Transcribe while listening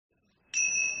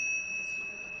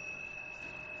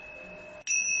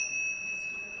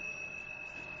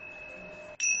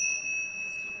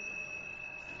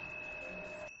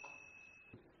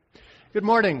Good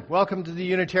morning. Welcome to the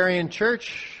Unitarian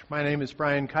Church. My name is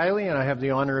Brian Kiely, and I have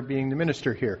the honor of being the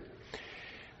minister here.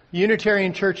 The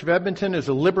Unitarian Church of Edmonton is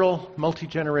a liberal,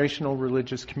 multi-generational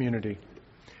religious community.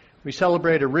 We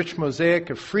celebrate a rich mosaic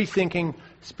of free-thinking,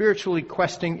 spiritually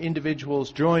questing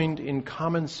individuals joined in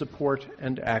common support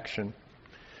and action.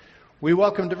 We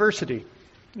welcome diversity,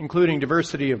 including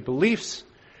diversity of beliefs,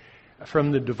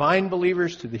 from the divine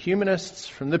believers to the humanists,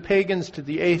 from the pagans to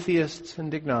the atheists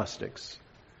and agnostics.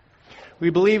 We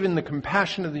believe in the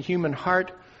compassion of the human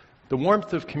heart, the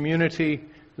warmth of community,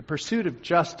 the pursuit of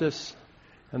justice,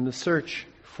 and the search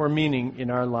for meaning in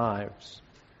our lives.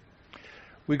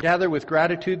 We gather with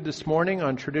gratitude this morning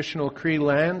on traditional Cree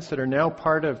lands that are now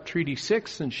part of Treaty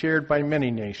 6 and shared by many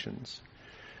nations.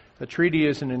 A treaty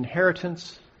is an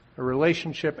inheritance, a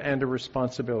relationship, and a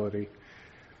responsibility.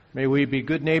 May we be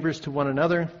good neighbors to one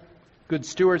another, good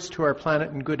stewards to our planet,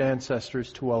 and good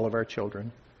ancestors to all of our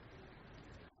children.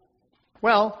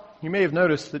 Well, you may have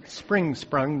noticed that spring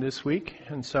sprung this week,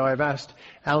 and so I've asked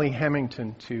Ali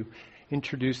Hammington to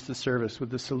introduce the service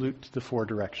with the salute to the four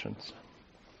directions.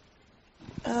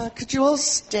 Could you all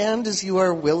stand as you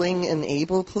are willing and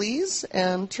able, please,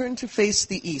 and turn to face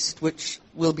the east, which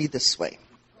will be this way.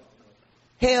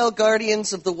 Hail,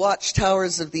 guardians of the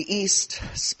watchtowers of the east,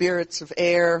 spirits of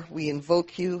air, we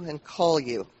invoke you and call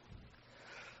you.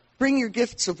 Bring your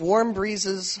gifts of warm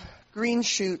breezes, green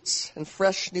shoots, and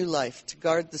fresh new life to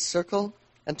guard the circle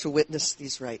and to witness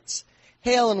these rites.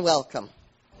 Hail and welcome.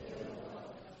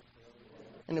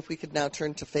 And if we could now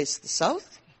turn to face the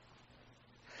south.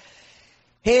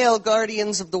 Hail,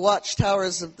 guardians of the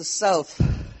watchtowers of the south,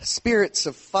 spirits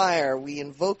of fire, we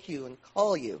invoke you and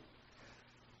call you.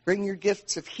 Bring your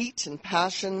gifts of heat and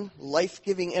passion,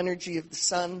 life-giving energy of the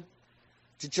sun,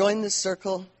 to join this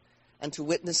circle and to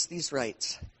witness these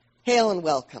rites. Hail and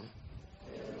welcome.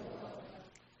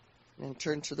 And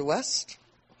turn to the west.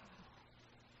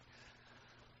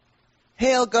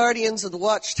 Hail, guardians of the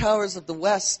watchtowers of the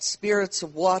west, spirits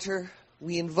of water,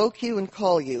 we invoke you and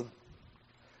call you.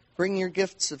 Bring your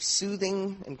gifts of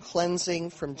soothing and cleansing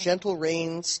from gentle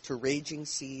rains to raging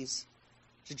seas,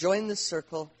 to join this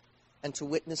circle and to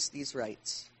witness these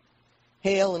rites.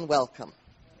 Hail and welcome.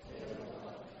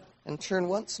 And turn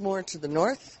once more to the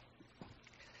north.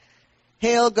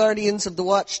 Hail, guardians of the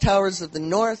watchtowers of the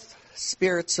north,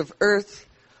 spirits of earth,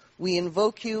 we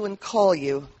invoke you and call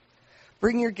you.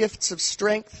 Bring your gifts of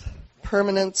strength,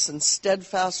 permanence, and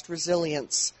steadfast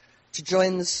resilience to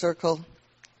join this circle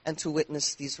and to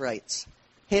witness these rites.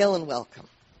 Hail and welcome.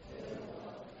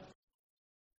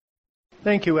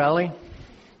 Thank you, Ali.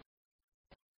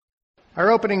 Our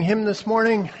opening hymn this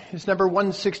morning is number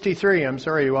 163. I'm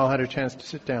sorry you all had a chance to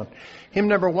sit down. Hymn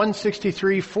number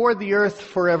 163, For the Earth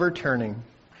Forever Turning.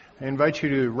 I invite you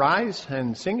to rise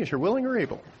and sing as you're willing or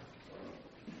able.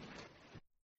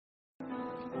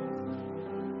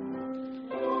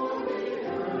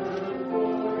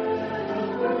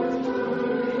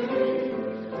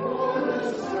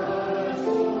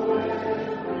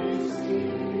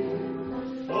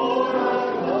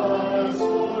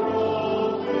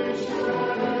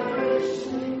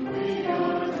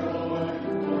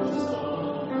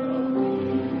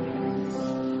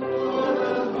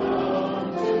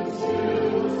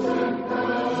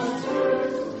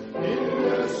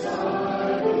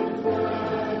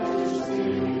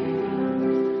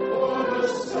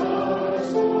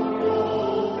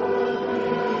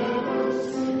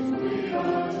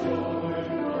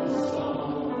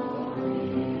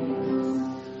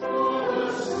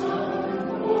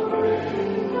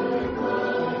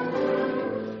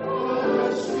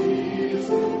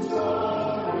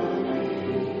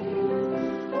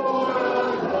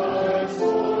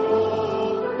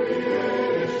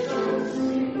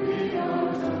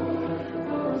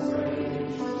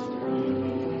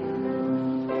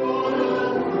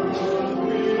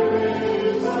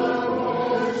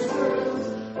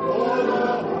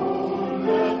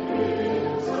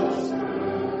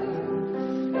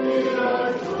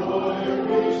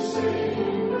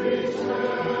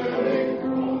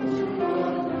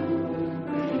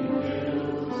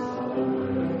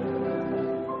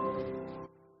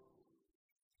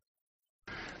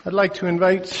 I'd like to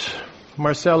invite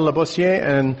Marcel Labossiere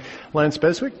and Lance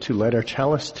Beswick to light our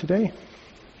chalice today.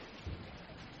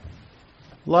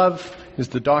 Love is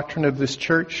the doctrine of this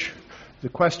church. The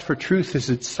quest for truth is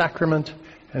its sacrament,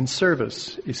 and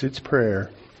service is its prayer.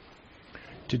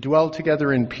 To dwell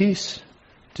together in peace,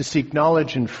 to seek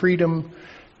knowledge and freedom,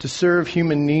 to serve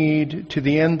human need, to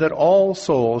the end that all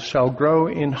souls shall grow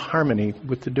in harmony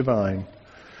with the divine.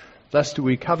 Thus do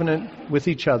we covenant with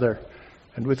each other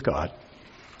and with God.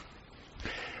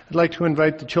 I'd like to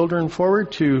invite the children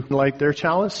forward to light their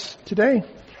chalice today.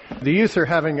 The youth are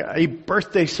having a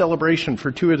birthday celebration for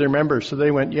two of their members, so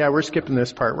they went, yeah, we're skipping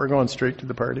this part. We're going straight to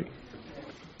the party.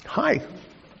 Hi.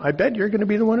 I bet you're going to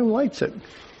be the one who lights it.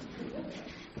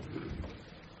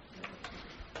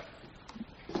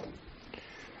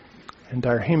 And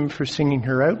our hymn for singing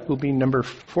her out will be number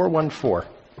 414.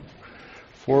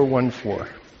 414.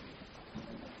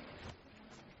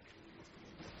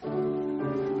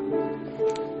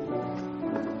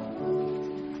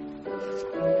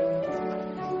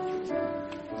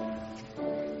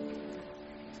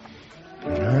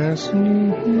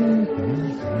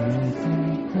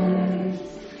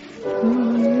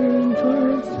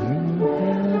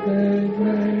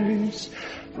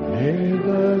 May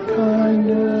the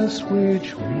kindness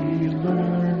which we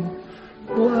learn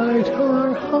light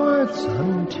our hearts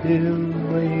until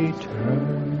we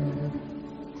turn.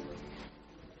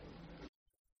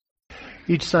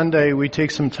 Each Sunday we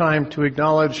take some time to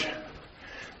acknowledge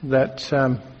that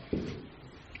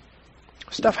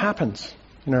stuff happens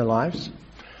in our lives.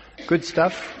 Good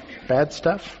stuff, bad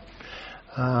stuff,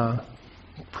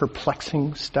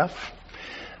 perplexing stuff.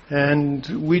 And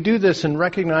we do this and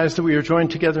recognize that we are joined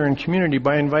together in community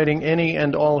by inviting any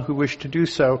and all who wish to do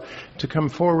so to come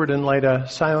forward and light a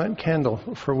silent candle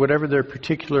for whatever their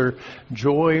particular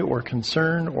joy or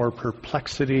concern or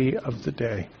perplexity of the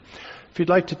day. If you'd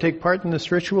like to take part in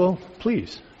this ritual,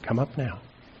 please come up now.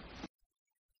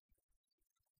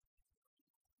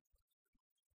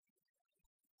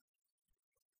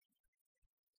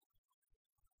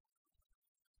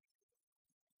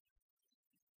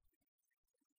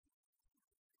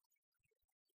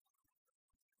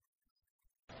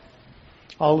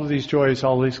 All of these joys,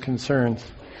 all these concerns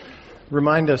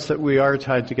remind us that we are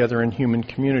tied together in human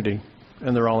community,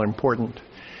 and they're all important.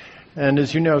 And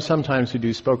as you know, sometimes we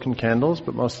do spoken candles,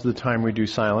 but most of the time we do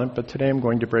silent. But today I'm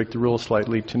going to break the rules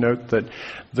slightly to note that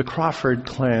the Crawford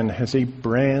clan has a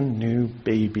brand new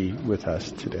baby with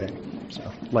us today. So,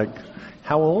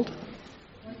 how old?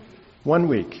 1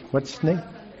 week. What's the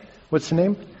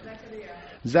name?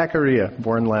 Zachariah,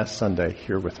 born last Sunday,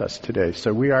 here with us today.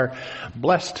 So we are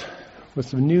blessed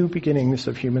with the new beginnings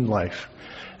of human life.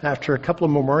 After a couple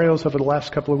of memorials over the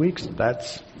last couple of weeks,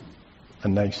 that's a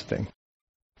nice thing.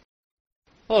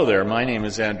 Hello there, my name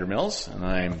is Andrew Mills, and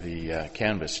I'm the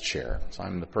Canvas Chair. So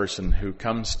I'm the person who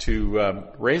comes to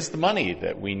raise the money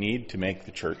that we need to make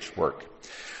the church work.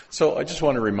 So I just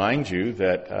want to remind you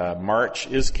that March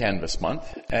is Canvas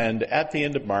Month, and at the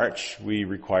end of March, we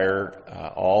require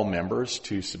all members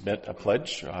to submit a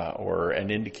pledge or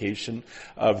an indication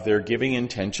of their giving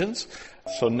intentions.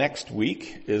 So next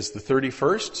week is the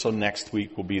 31st, so next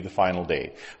week will be the final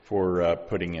day for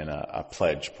putting in a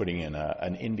pledge, putting in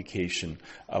an indication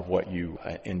of what you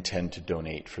intend to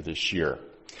donate for this year.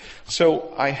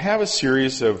 So I have a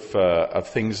series of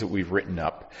things that we've written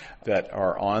up that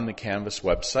are on the Canvas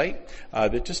website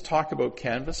that just talk about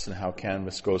Canvas and how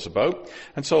Canvas goes about.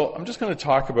 And so I'm just going to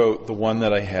talk about the one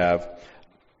that I have,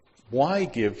 why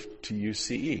give to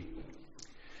UCE?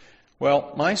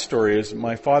 Well, my story is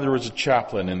my father was a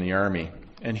chaplain in the Army,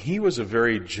 and he was a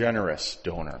very generous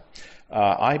donor.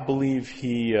 I believe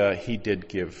he did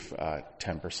give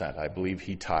 10%. I believe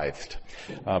he tithed,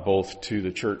 both to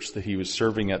the church that he was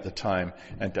serving at the time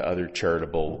and to other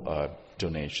charitable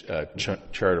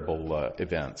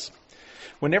events.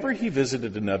 Whenever he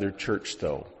visited another church,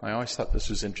 though, I always thought this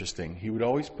was interesting. He would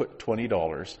always put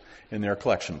 $20 in their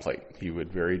collection plate. He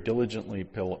would very diligently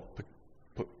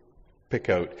pick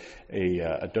out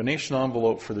a donation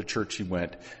envelope for the church he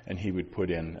went, and he would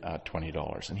put in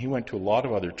 $20. And he went to a lot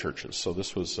of other churches, so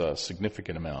this was a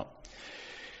significant amount.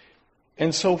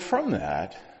 And so from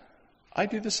that, I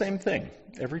do the same thing.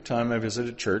 Every time I visit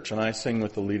a church, and I sing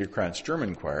with the Liederkranz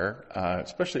German choir,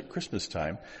 especially at Christmas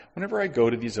time, whenever I go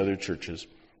to these other churches,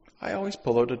 I always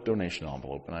pull out a donation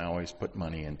envelope, and I always put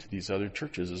money into these other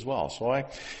churches as well. So I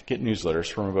get newsletters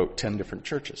from about 10 different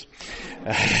churches.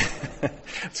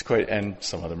 It's quite, and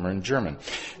some of them are in German.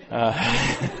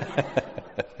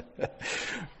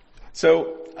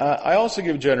 So I also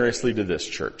give generously to this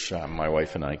church. My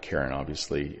wife and I, Karen,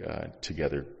 obviously,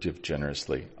 together give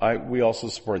generously. We also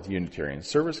support the Unitarian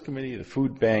Service Committee, the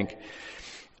food bank,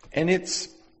 and it's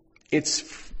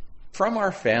from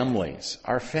our families.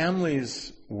 Our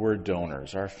families were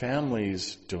donors. Our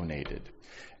families donated.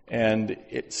 And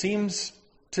it seems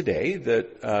today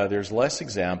that there's less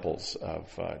examples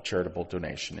of charitable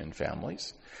donation in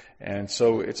families. And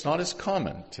so it's not as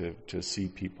common to see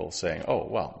people saying, oh,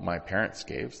 well, my parents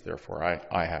gave, therefore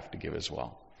I have to give as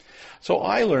well. So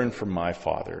I learned from my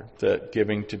father that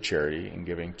giving to charity and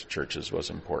giving to churches was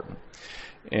important.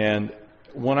 And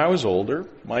when I was older,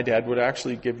 my dad would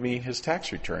actually give me his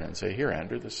tax return and say, "Here,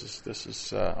 Andrew, this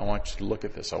is. I want you to look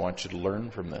at this. I want you to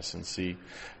learn from this and see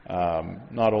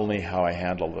not only how I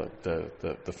handle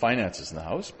the finances in the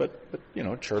house, but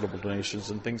charitable donations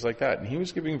and things like that." And he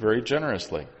was giving very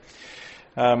generously.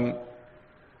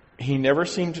 He never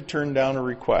seemed to turn down a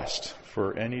request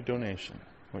for any donation,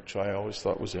 which I always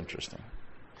thought was interesting.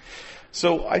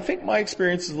 So I think my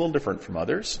experience is a little different from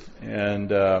others,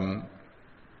 and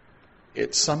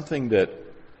it's something that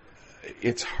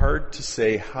it's hard to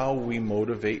say how we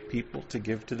motivate people to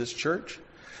give to this church,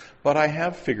 but I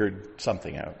have figured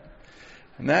something out.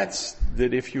 And that's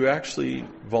that if you actually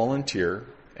volunteer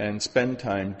and spend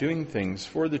time doing things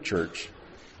for the church,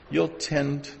 you'll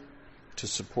tend to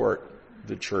support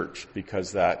the church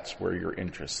because that's where your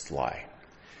interests lie.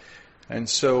 And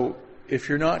so if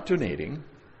you're not donating,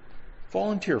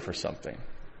 volunteer for something.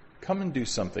 Come and do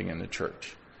something in the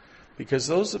church. Because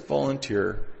those that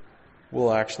volunteer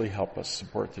will actually help us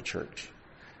support the church.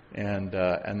 And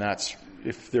that's,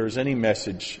 if there's any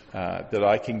message that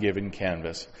I can give in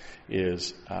Canvas,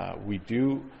 is we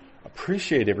do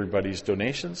appreciate everybody's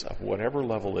donations of whatever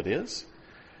level it is.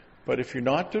 But if you're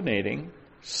not donating,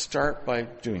 start by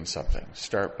doing something.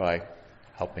 Start by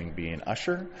helping be an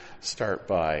usher. Start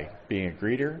by being a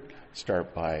greeter.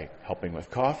 Start by helping with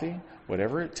coffee,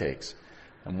 whatever it takes.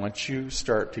 And once you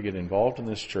start to get involved in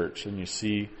this church and you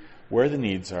see where the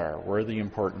needs are, where the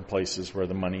important places, where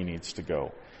the money needs to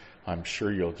go, I'm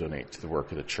sure you'll donate to the work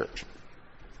of the church.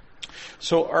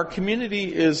 So our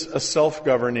community is a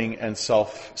self-governing and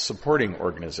self-supporting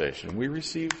organization. We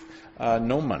receive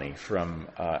no money from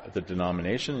the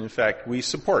denomination. In fact, we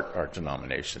support our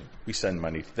denomination. We send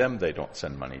money to them. They don't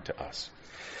send money to us.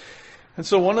 And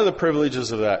so one of the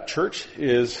privileges of that church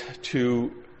is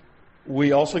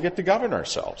we also get to govern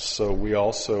ourselves. So we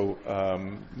also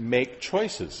make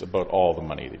choices about all the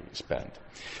money that we spend.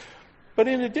 But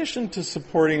in addition to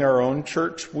supporting our own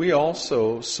church, we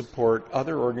also support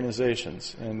other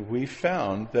organizations. And we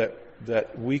found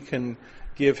that we can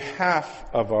give half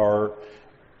of our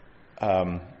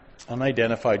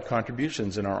unidentified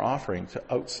contributions in our offering to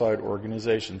outside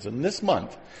organizations. And this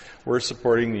month, we're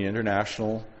supporting the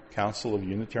International Council of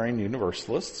Unitarian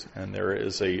Universalists, and there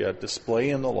is a display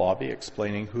in the lobby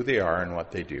explaining who they are and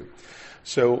what they do.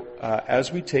 So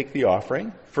as we take the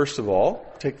offering, first of all,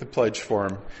 take the pledge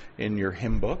form in your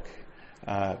hymn book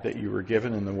that you were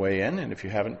given in the way in, and if you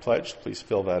haven't pledged, please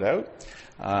fill that out.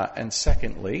 And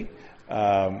secondly,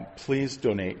 please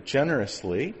donate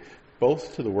generously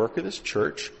both to the work of this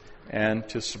church and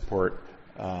to support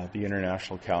the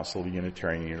International Council of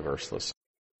Unitarian Universalists.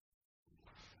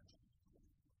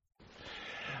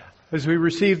 As we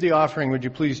receive the offering, would you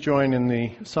please join in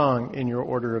the song in your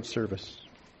order of service?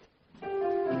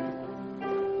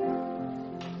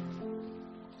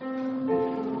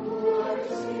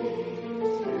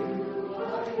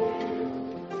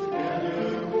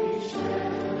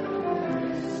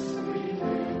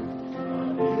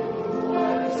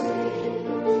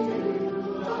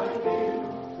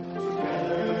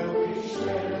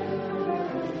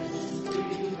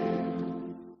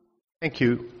 Thank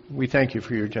you. We thank you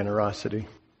for your generosity.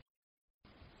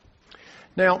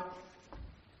 Now,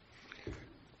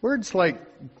 words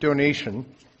like donation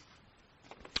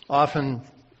often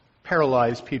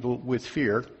paralyze people with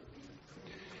fear,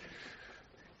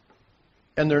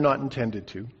 and they're not intended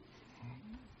to.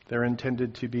 They're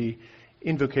intended to be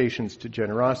invocations to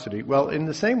generosity. Well, in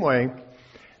the same way,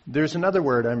 there's another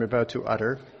word I'm about to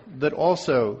utter that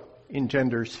also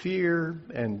engenders fear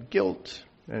and guilt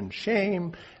and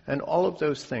shame and all of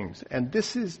those things. And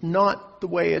this is not the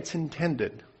way it's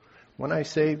intended. When I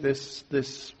say this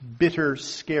bitter,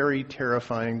 scary,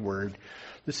 terrifying word,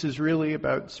 this is really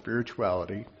about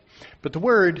spirituality. But the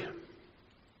word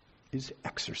is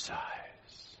exercise.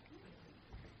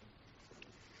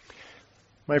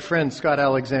 My friend Scott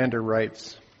Alexander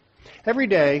writes, "Every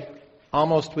day,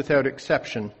 almost without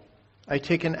exception, I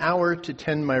take an hour to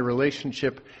tend my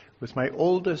relationship with my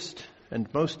oldest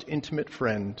and most intimate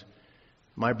friend,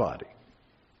 my body.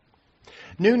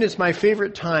 Noon is my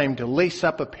favorite time to lace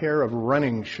up a pair of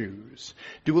running shoes,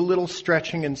 do a little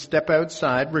stretching and step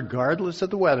outside, regardless of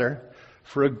the weather,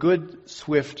 for a good,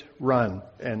 swift run."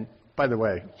 And by the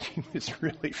way, it's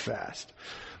really fast.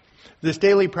 This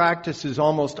daily practice is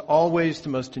almost always the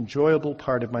most enjoyable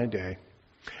part of my day.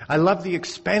 I love the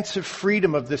expansive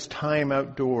freedom of this time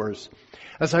outdoors.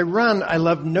 As I run, I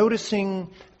love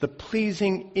noticing the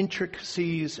pleasing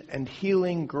intricacies and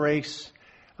healing grace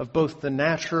of both the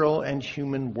natural and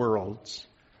human worlds.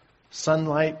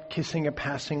 Sunlight kissing a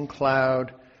passing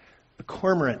cloud, a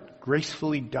cormorant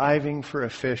gracefully diving for a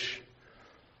fish,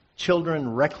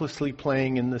 children recklessly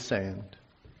playing in the sand.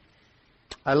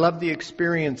 I love the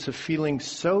experience of feeling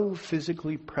so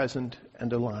physically present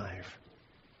and alive.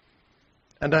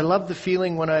 And I love the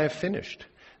feeling when I have finished,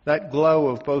 that glow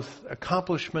of both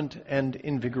accomplishment and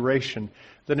invigoration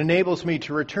that enables me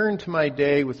to return to my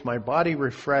day with my body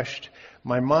refreshed,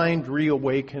 my mind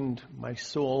reawakened, my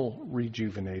soul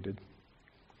rejuvenated.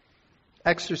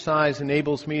 Exercise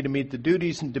enables me to meet the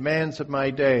duties and demands of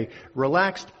my day,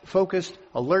 relaxed, focused,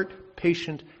 alert,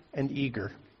 patient, and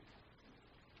eager.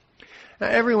 Now,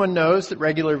 everyone knows that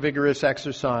regular vigorous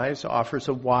exercise offers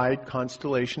a wide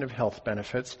constellation of health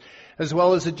benefits, as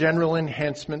well as a general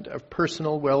enhancement of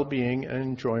personal well-being and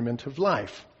enjoyment of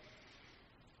life.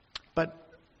 But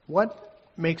what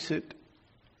makes it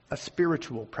a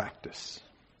spiritual practice?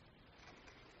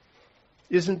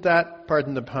 Isn't that,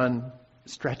 pardon the pun,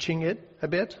 stretching it a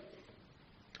bit?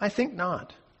 I think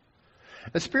not.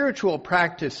 A spiritual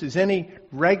practice is any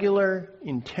regular,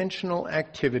 intentional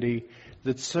activity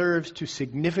that serves to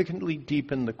significantly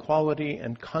deepen the quality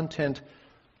and content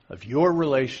of your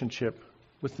relationship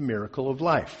with the miracle of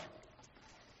life.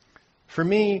 For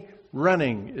me,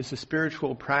 running is a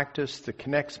spiritual practice that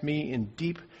connects me in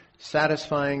deep,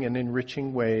 satisfying, and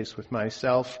enriching ways with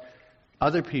myself,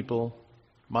 other people,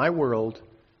 my world,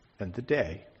 and the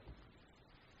day.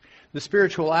 The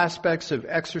spiritual aspects of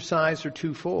exercise are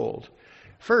twofold.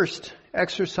 First,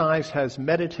 exercise has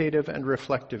meditative and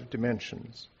reflective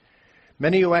dimensions.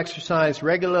 Many who exercise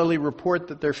regularly report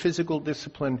that their physical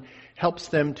discipline helps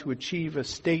them to achieve a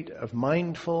state of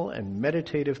mindful and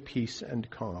meditative peace and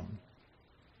calm.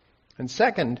 And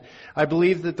second, I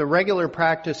believe that the regular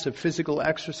practice of physical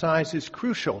exercise is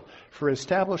crucial for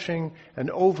establishing an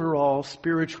overall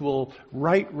spiritual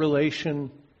right relation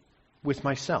with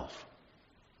myself,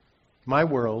 my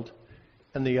world,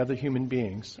 and the other human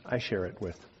beings I share it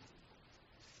with.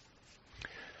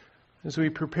 As we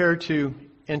prepare to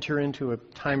enter into a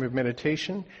time of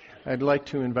meditation, I'd like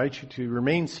to invite you to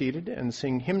remain seated and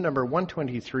sing hymn number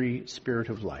 123, Spirit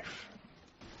of Life.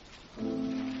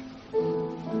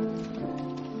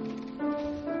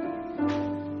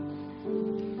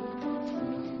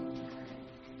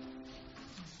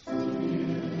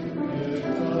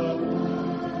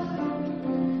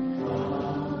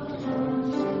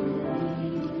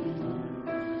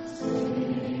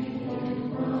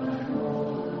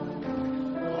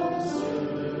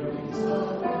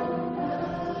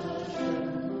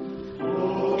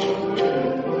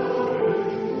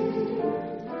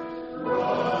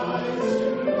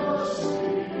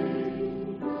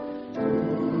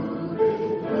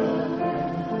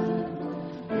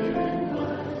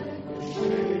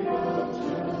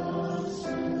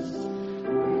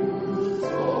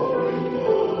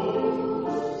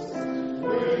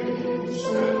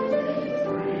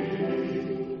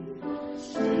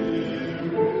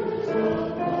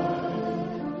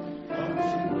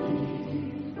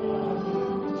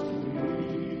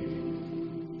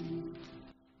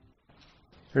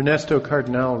 Ernesto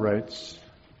Cardenal writes,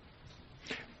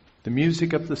 "The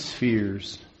music of the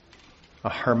spheres, a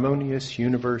harmonious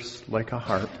universe like a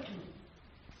harp.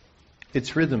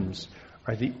 Its rhythms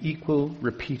are the equal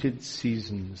repeated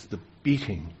seasons, the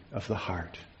beating of the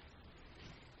heart.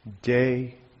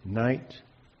 Day, night,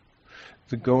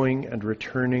 the going and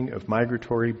returning of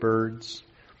migratory birds,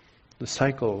 the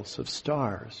cycles of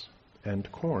stars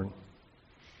and corn.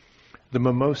 The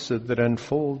mimosa that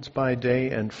unfolds by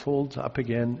day and folds up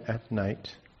again at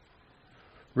night.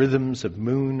 Rhythms of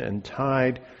moon and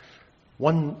tide,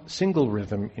 one single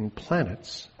rhythm in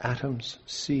planets, atoms,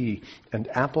 sea, and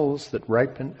apples that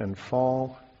ripen and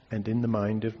fall, and in the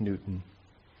mind of Newton.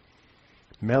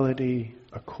 Melody,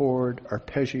 accord,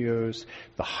 arpeggios,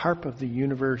 the harp of the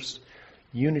universe,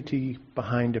 unity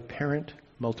behind apparent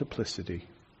multiplicity.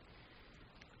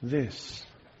 This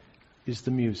is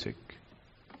the music."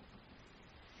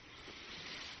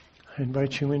 I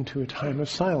invite you into a time of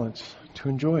silence to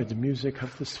enjoy the music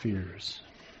of the spheres.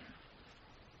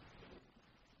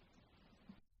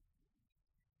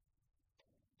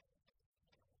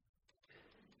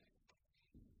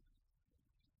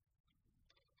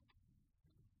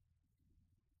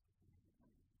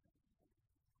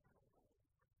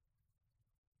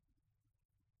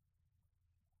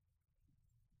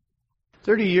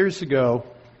 "30 years ago,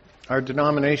 our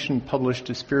denomination published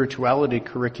a spirituality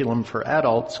curriculum for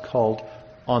adults called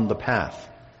On the Path.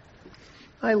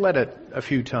 I led it a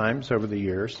few times over the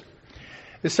years.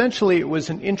 Essentially, it was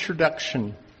an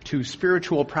introduction to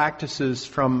spiritual practices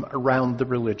from around the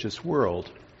religious world.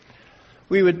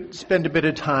 We would spend a bit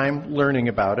of time learning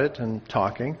about it and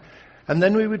talking, and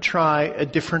then we would try a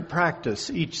different practice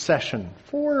each session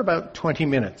for about 20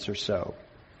 minutes or so.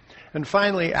 And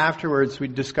finally, afterwards,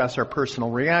 we'd discuss our personal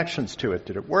reactions to it.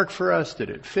 Did it work for us? Did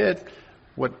it fit?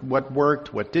 What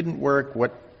worked? What didn't work?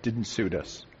 What didn't suit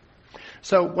us?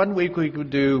 So one week we would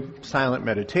do silent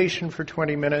meditation for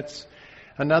 20 minutes.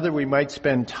 Another, we might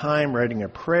spend time writing a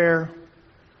prayer.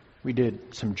 We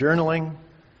did some journaling,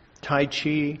 Tai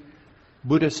Chi,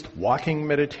 Buddhist walking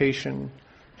meditation,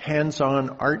 hands-on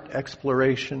art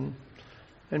exploration,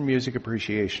 and music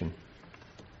appreciation.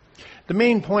 The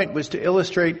main point was to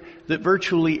illustrate that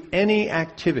virtually any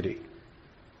activity,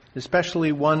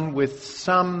 especially one with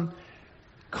some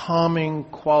calming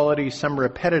quality, some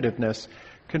repetitiveness,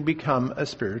 can become a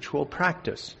spiritual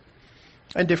practice.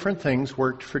 And different things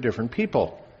worked for different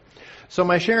people. So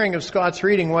my sharing of Scott's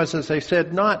reading was, as I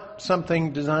said, not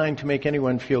something designed to make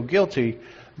anyone feel guilty,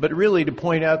 but really to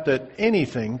point out that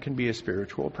anything can be a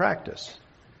spiritual practice.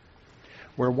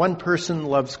 Where one person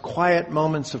loves quiet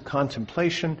moments of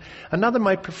contemplation, another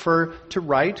might prefer to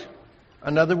write,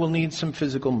 another will need some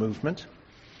physical movement.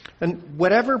 And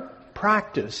whatever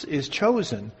practice is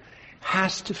chosen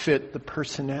has to fit the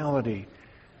personality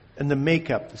and the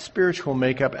makeup, the spiritual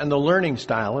makeup, and the learning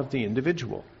style of the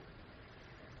individual.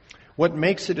 What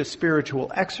makes it a spiritual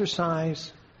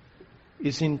exercise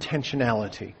is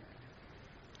intentionality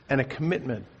and a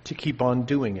commitment to keep on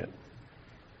doing it,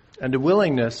 and a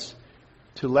willingness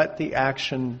to let the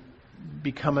action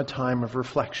become a time of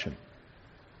reflection.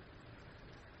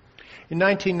 In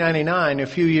 1999, a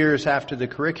few years after the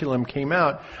curriculum came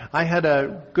out, I had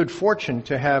a good fortune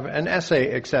to have an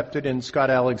essay accepted in Scott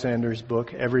Alexander's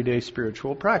book, Everyday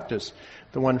Spiritual Practice,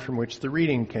 the one from which the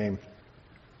reading came.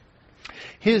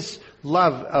 His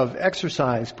love of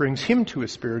exercise brings him to a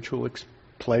spiritual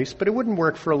place, but it wouldn't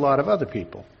work for a lot of other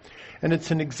people. And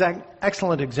it's an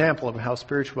excellent example of how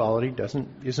spirituality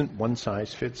isn't one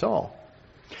size fits all.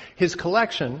 His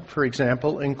collection, for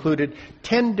example, included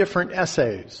 10 different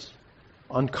essays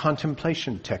on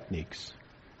contemplation techniques,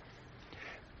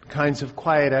 kinds of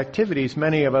quiet activities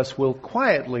many of us will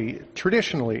quietly,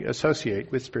 traditionally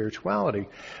associate with spirituality.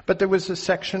 But there was a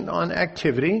section on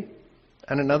activity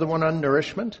and another one on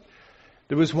nourishment.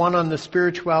 There was one on the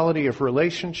spirituality of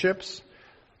relationships,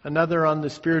 another on the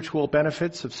spiritual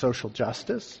benefits of social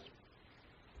justice,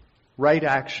 right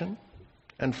action,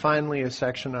 and finally a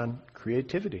section on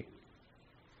creativity.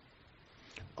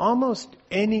 Almost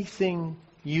anything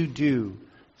you do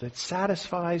that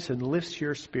satisfies and lifts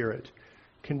your spirit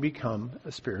can become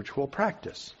a spiritual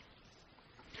practice.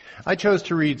 I chose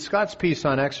to read Scott's piece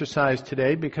on exercise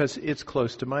today because it's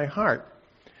close to my heart.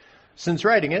 Since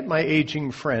writing it, my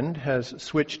aging friend has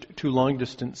switched to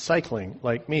long-distance cycling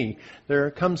like me. There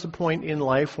comes a point in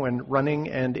life when running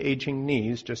and aging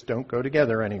knees just don't go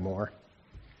together anymore.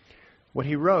 What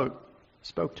he wrote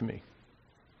spoke to me.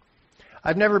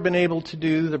 I've never been able to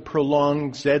do the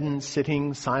prolonged Zen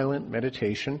sitting silent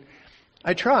meditation.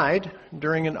 I tried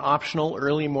during an optional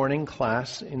early morning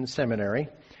class in seminary,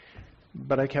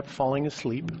 but I kept falling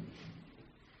asleep.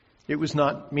 It was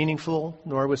not meaningful,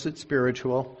 nor was it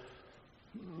spiritual,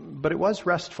 but it was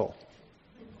restful.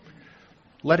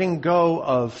 Letting go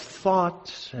of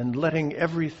thought and letting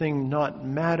everything not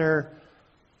matter,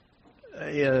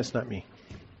 that's not me.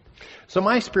 So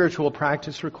my spiritual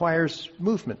practice requires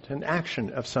movement and action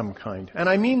of some kind. And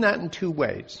I mean that in two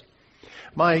ways.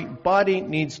 My body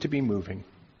needs to be moving,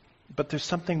 but there's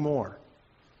something more.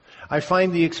 I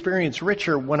find the experience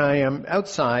richer when I am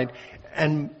outside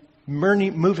and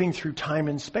moving through time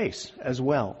and space as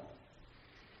well.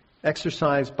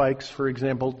 Exercise bikes, for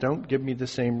example, don't give me the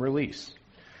same release.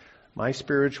 My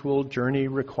spiritual journey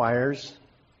requires,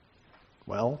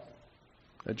 a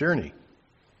journey.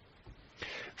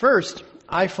 First,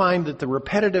 I find that the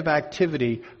repetitive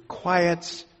activity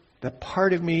quiets the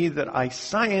part of me that I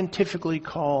scientifically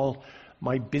call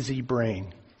my busy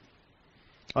brain.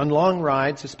 On long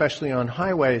rides, especially on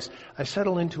highways, I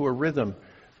settle into a rhythm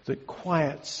that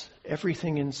quiets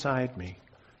everything inside me.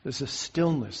 There's a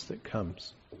stillness that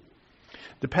comes.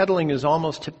 The pedaling is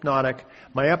almost hypnotic.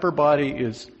 My upper body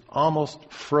is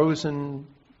almost frozen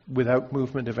without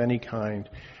movement of any kind.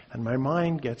 And my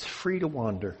mind gets free to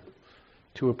wander,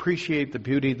 to appreciate the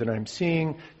beauty that I'm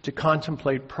seeing, to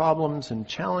contemplate problems and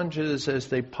challenges as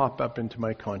they pop up into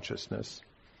my consciousness.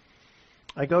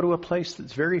 I go to a place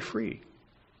that's very free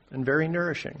and very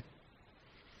nourishing.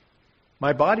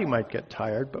 My body might get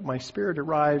tired, but my spirit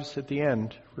arrives at the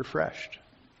end refreshed.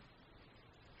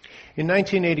 In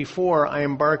 1984, I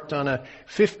embarked on a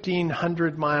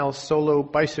 1,500-mile solo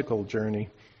bicycle journey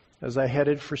as I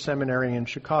headed for seminary in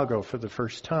Chicago for the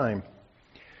first time.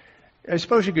 I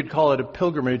suppose you could call it a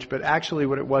pilgrimage, but actually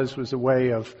what it was a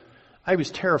way of I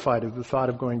was terrified of the thought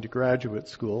of going to graduate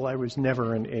school. I was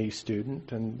never an A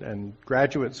student, and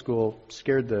graduate school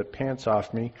scared the pants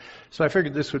off me, so I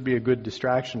figured this would be a good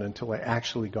distraction until I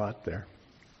actually got there.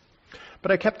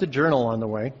 But I kept a journal on the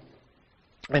way,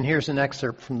 and here's an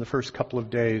excerpt from the first couple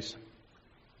of days.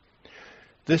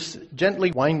 This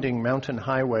gently winding mountain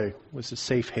highway was a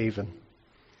safe haven.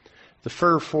 The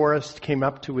fir forest came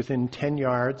up to within 10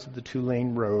 yards of the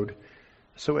 2-lane road,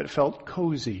 so it felt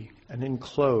cozy and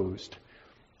enclosed,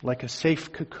 like a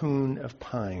safe cocoon of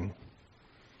pine.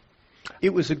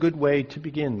 It was a good way to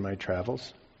begin my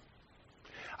travels.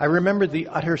 I remember the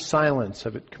utter silence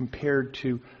of it compared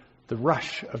to the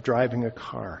rush of driving a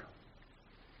car.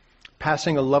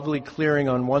 Passing a lovely clearing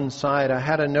on one side, I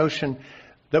had a notion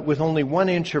that with only 1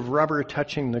 inch of rubber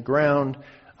touching the ground,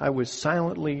 I was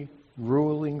silently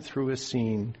rolling through a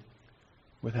scene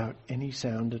without any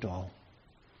sound at all,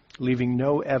 leaving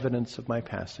no evidence of my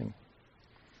passing.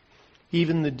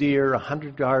 Even the deer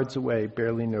 100 yards away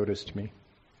barely noticed me.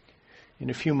 In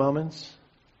a few moments,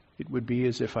 it would be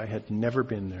as if I had never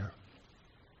been there.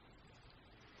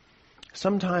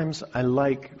 Sometimes I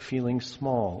like feeling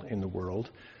small in the world,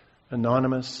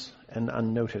 anonymous and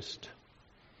unnoticed.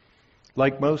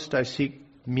 Like most, I seek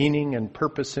meaning and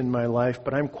purpose in my life,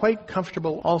 but I'm quite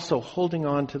comfortable also holding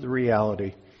on to the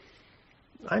reality.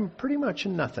 I'm pretty much a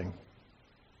nothing,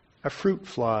 a fruit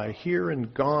fly here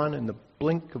and gone in the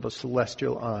blink of a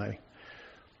celestial eye.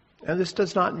 And this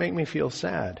does not make me feel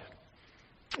sad.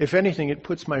 If anything, it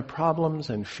puts my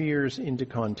problems and fears into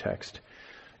context.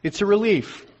 It's a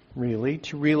relief, really,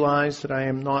 to realize that I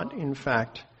am not, in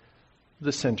fact,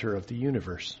 the center of the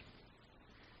universe.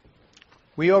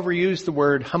 We overuse the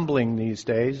word humbling these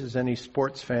days, as any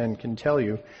sports fan can tell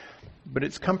you, but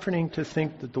it's comforting to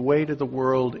think that the weight of the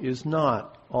world is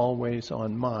not always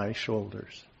on my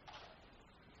shoulders.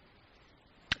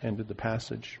 End of the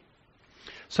passage.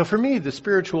 So for me, the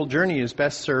spiritual journey is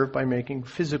best served by making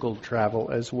physical travel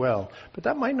as well, but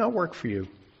that might not work for you.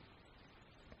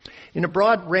 In a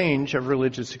broad range of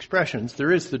religious expressions,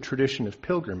 there is the tradition of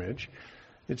pilgrimage.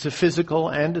 It's a physical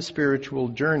and a spiritual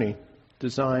journey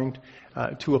designed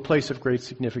to a place of great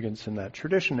significance in that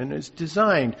tradition, and is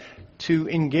designed to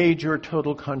engage your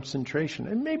total concentration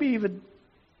and maybe even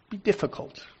be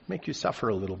difficult, make you suffer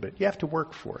a little bit. You have to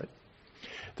work for it.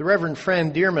 The Reverend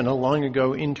Fran Dearman, a long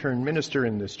ago intern minister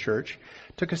in this church,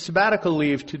 took a sabbatical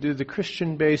leave to do the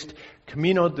Christian-based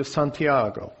Camino de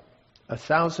Santiago, a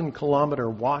 1,000-kilometer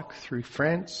walk through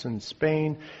France and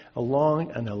Spain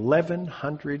along an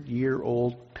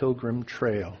 1,100-year-old pilgrim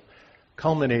trail,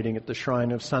 culminating at the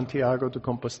shrine of Santiago de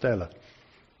Compostela,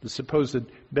 the supposed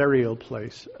burial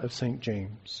place of St.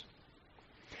 James.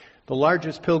 The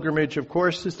largest pilgrimage, of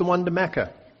course, is the one to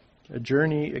Mecca, a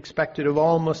journey expected of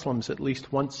all Muslims at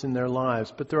least once in their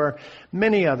lives, but there are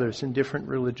many others in different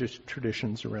religious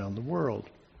traditions around the world.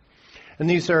 And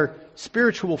these are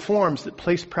spiritual forms that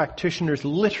place practitioners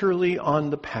literally on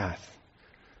the path,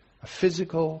 a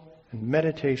physical and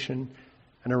meditation,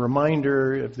 and a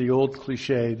reminder of the old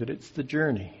cliche that it's the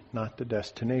journey, not the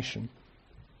destination.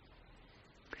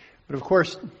 But of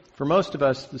course, for most of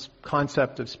us, this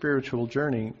concept of spiritual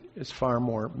journey is far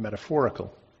more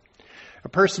metaphorical. A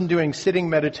person doing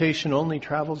sitting meditation only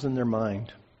travels in their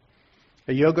mind.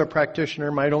 A yoga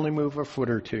practitioner might only move a foot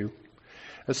or two.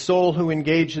 A soul who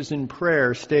engages in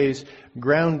prayer stays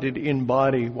grounded in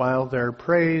body while their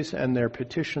praise and their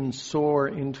petitions soar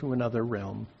into another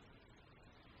realm.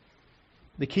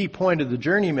 The key point of the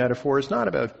journey metaphor is not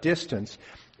about distance.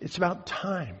 It's about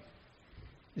time.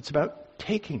 It's about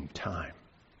taking time.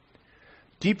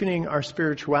 Deepening our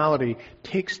spirituality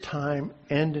takes time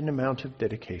and an amount of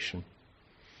dedication.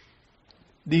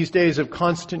 These days of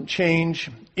constant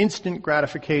change, instant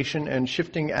gratification, and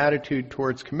shifting attitude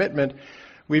towards commitment,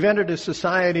 we've entered a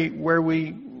society where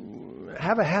we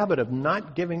have a habit of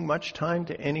not giving much time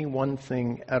to any one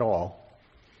thing at all.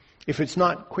 If it's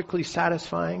not quickly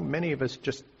satisfying, many of us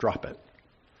just drop it.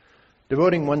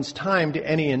 Devoting one's time to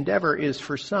any endeavor is,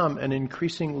 for some, an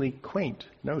increasingly quaint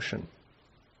notion.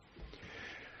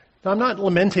 Now, I'm not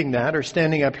lamenting that or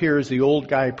standing up here as the old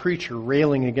guy preacher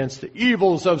railing against the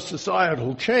evils of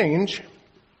societal change.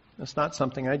 That's not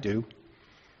something I do.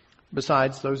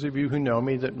 Besides, those of you who know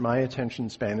me, that my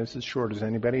attention span is as short as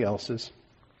anybody else's.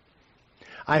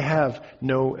 I have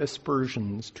no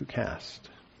aspersions to cast.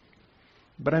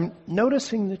 But I'm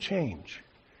noticing the change.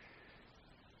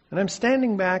 And I'm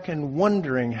standing back and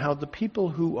wondering how the people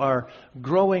who are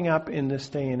growing up in this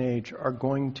day and age are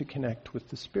going to connect with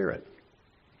the Spirit.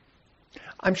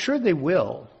 I'm sure they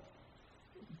will,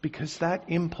 because that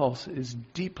impulse is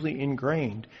deeply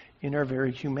ingrained in our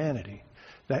very humanity.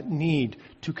 that need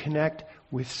to connect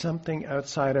with something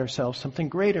outside ourselves, something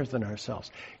greater than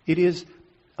ourselves. It is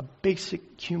a basic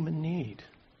human need.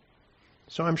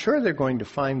 So I'm sure they're going to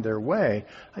find their way.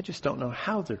 I just don't know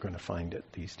how they're going to find it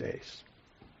these days.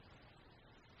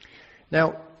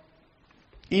 Now,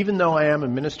 even though I am a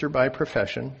minister by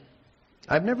profession,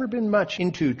 I've never been much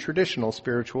into traditional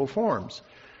spiritual forms.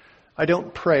 I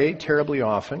don't pray terribly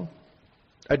often.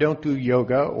 I don't do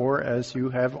yoga or, as you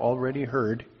have already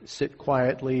heard, sit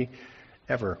quietly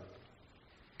ever.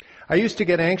 I used to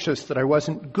get anxious that I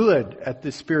wasn't good at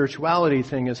this spirituality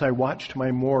thing as I watched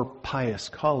my more pious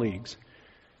colleagues.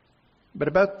 But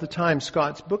about the time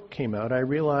Scott's book came out, I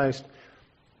realized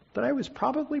that I was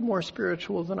probably more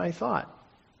spiritual than I thought.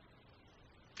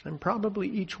 And probably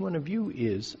each one of you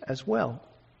is as well.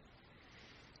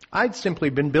 I'd simply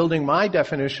been building my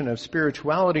definition of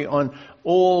spirituality on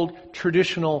old,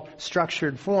 traditional,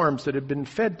 structured forms that had been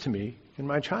fed to me in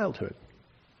my childhood.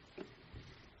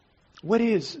 What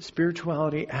is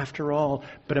spirituality, after all,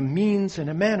 but a means and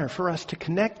a manner for us to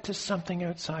connect to something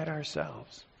outside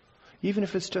ourselves, even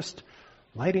if it's just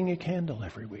lighting a candle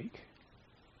every week?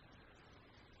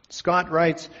 Scott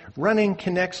writes, "Running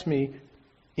connects me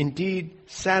indeed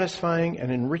satisfying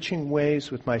and enriching ways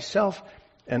with myself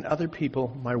and other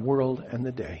people, my world, and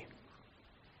the day."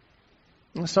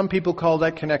 Some people call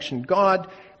that connection God,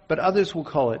 but others will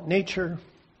call it nature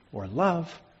or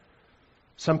love.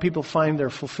 Some people find their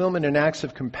fulfillment in acts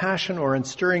of compassion or in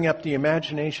stirring up the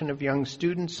imagination of young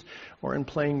students or in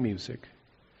playing music.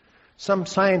 Some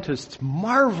scientists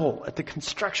marvel at the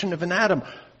construction of an atom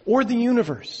or the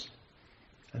universe,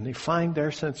 and they find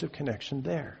their sense of connection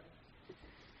there.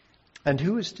 And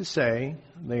who is to say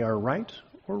they are right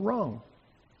or wrong?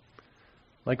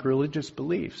 Like religious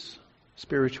beliefs,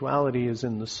 spirituality is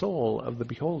in the soul of the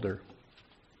beholder.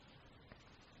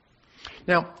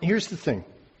 Now, here's the thing.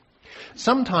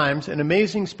 Sometimes an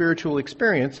amazing spiritual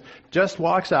experience just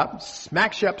walks up,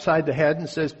 smacks you upside the head, and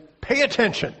says, "Pay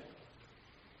attention."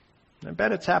 I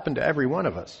bet it's happened to every one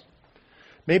of us.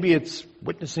 Maybe it's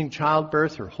witnessing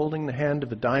childbirth or holding the hand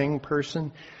of a dying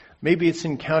person. Maybe it's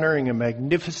encountering a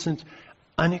magnificent,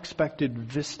 unexpected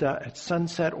vista at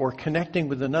sunset or connecting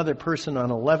with another person on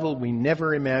a level we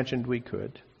never imagined we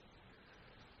could.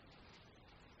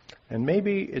 And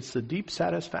maybe it's the deep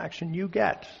satisfaction you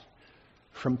get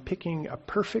from picking a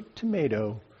perfect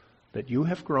tomato that you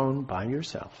have grown by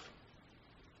yourself.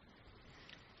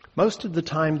 Most of the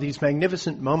time, these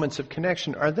magnificent moments of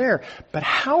connection are there, but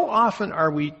how often are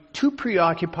we too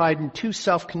preoccupied and too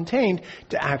self-contained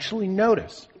to actually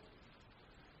notice?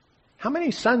 How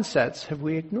many sunsets have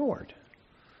we ignored?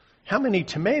 How many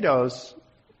tomatoes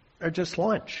are just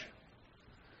lunch?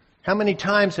 How many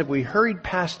times have we hurried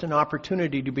past an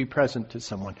opportunity to be present to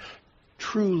someone?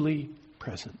 Truly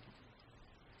present.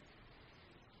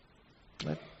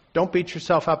 Don't beat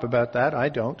yourself up about that. I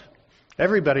don't.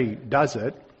 Everybody does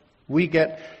it. We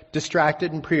get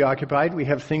distracted and preoccupied. We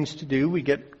have things to do. We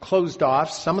get closed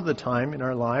off some of the time in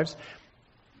our lives.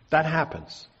 That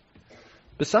happens.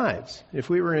 Besides, if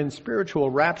we were in spiritual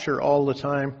rapture all the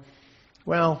time,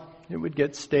 well, it would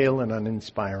get stale and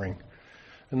uninspiring,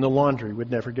 and the laundry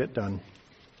would never get done.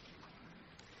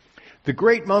 The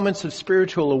great moments of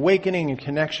spiritual awakening and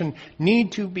connection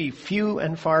need to be few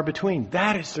and far between.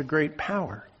 That is the great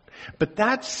power. But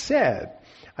that said,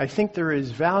 I think there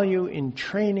is value in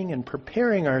training and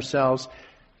preparing ourselves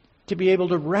to be able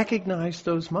to recognize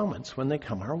those moments when they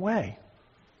come our way,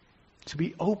 to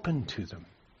be open to them.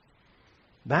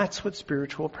 That's what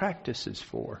spiritual practice is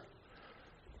for.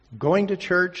 Going to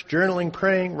church, journaling,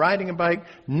 praying, riding a bike,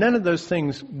 none of those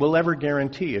things will ever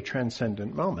guarantee a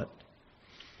transcendent moment.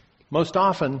 Most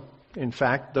often, in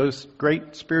fact, those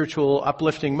great spiritual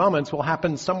uplifting moments will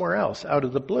happen somewhere else, out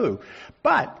of the blue.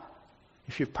 But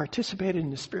if you've participated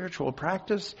in a spiritual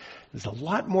practice, there's a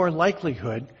lot more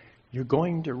likelihood you're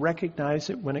going to recognize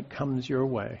it when it comes your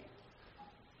way.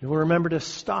 You'll remember to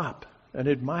stop and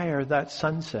admire that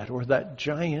sunset or that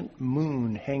giant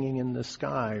moon hanging in the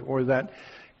sky or that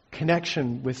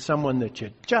connection with someone that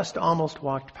you just almost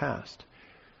walked past,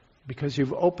 because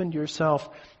you've opened yourself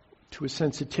to a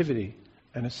sensitivity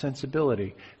and a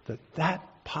sensibility that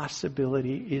that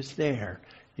possibility is there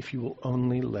if you will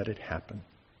only let it happen.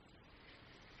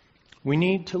 We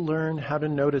need to learn how to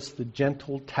notice the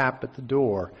gentle tap at the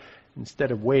door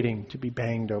instead of waiting to be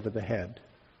banged over the head.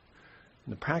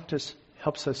 And the practice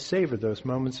helps us savor those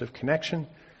moments of connection,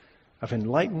 of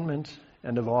enlightenment,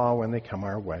 and of awe when they come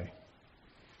our way.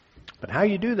 But how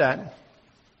you do that,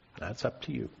 that's up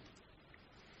to you.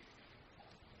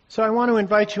 So I want to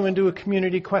invite you into a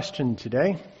community question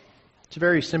today. It's a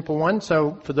very simple one.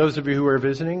 So for those of you who are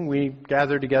visiting, we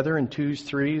gather together in 2s,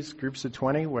 3s, groups of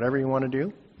 20, whatever you want to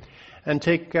do, and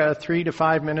take 3 to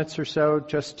 5 minutes or so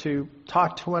just to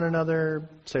talk to one another,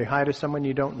 say hi to someone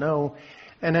you don't know,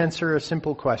 and answer a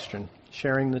simple question,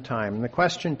 sharing the time. And the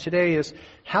question today is,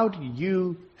 how do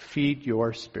you feed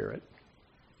your spirit?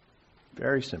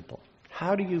 Very simple.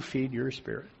 How do you feed your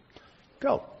spirit?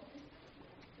 Go.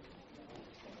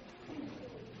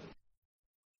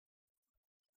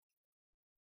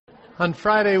 On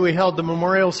Friday, we held the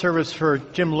memorial service for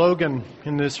Jim Logan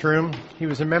in this room. He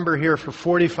was a member here for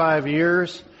 45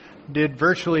 years, did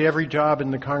virtually every job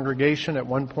in the congregation at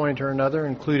one point or another,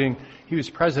 including he was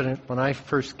president when I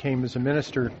first came as a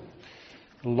minister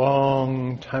a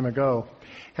long time ago.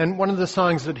 And one of the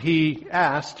songs that he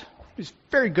asked, he's a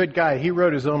very good guy, he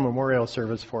wrote his own memorial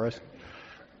service for us,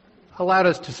 allowed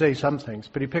us to say some things,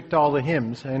 but he picked all the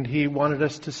hymns, and he wanted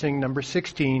us to sing number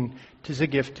 16, "'Tis a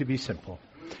Gift to be Simple."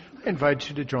 I invite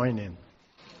you to join in.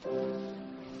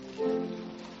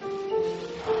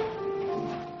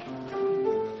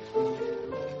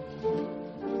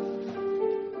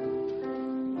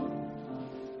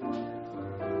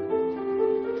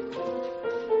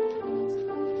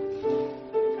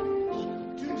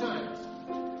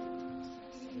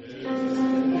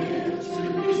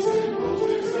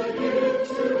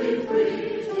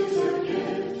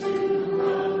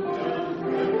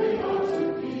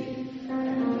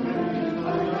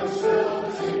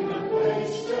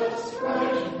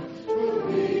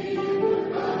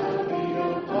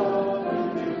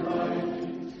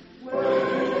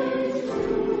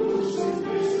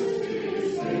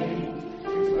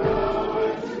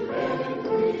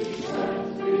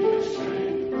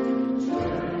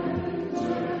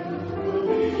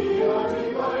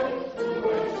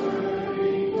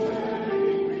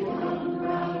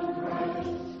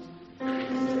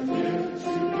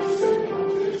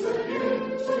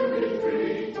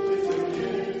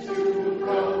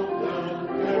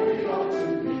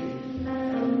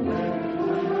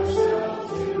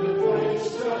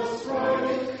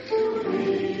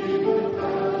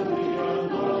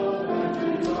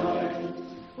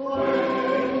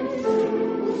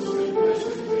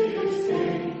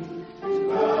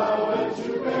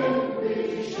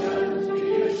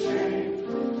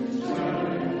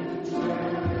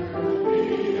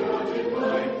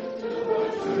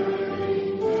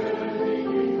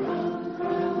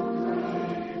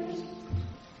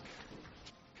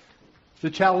 The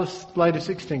chalice light is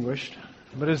extinguished,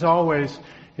 but as always,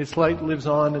 its light lives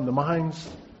on in the minds,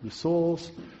 the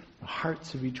souls, the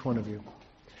hearts of each one of you.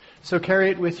 So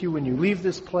carry it with you when you leave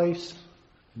this place,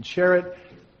 and share it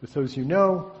with those you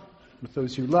know, with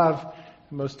those you love,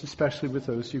 and most especially with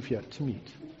those you've yet to meet.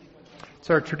 It's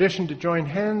our tradition to join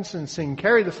hands and sing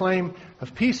 "Carry the Flame"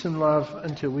 of peace and love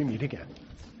until we meet again.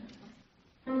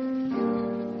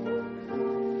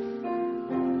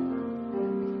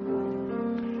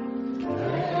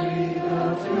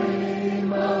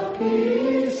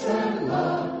 Peace and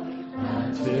love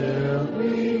until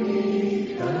we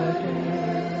meet again.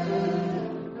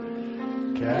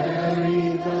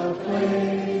 Carry the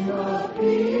flame of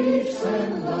peace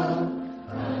and love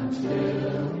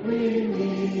until we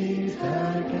meet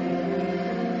again.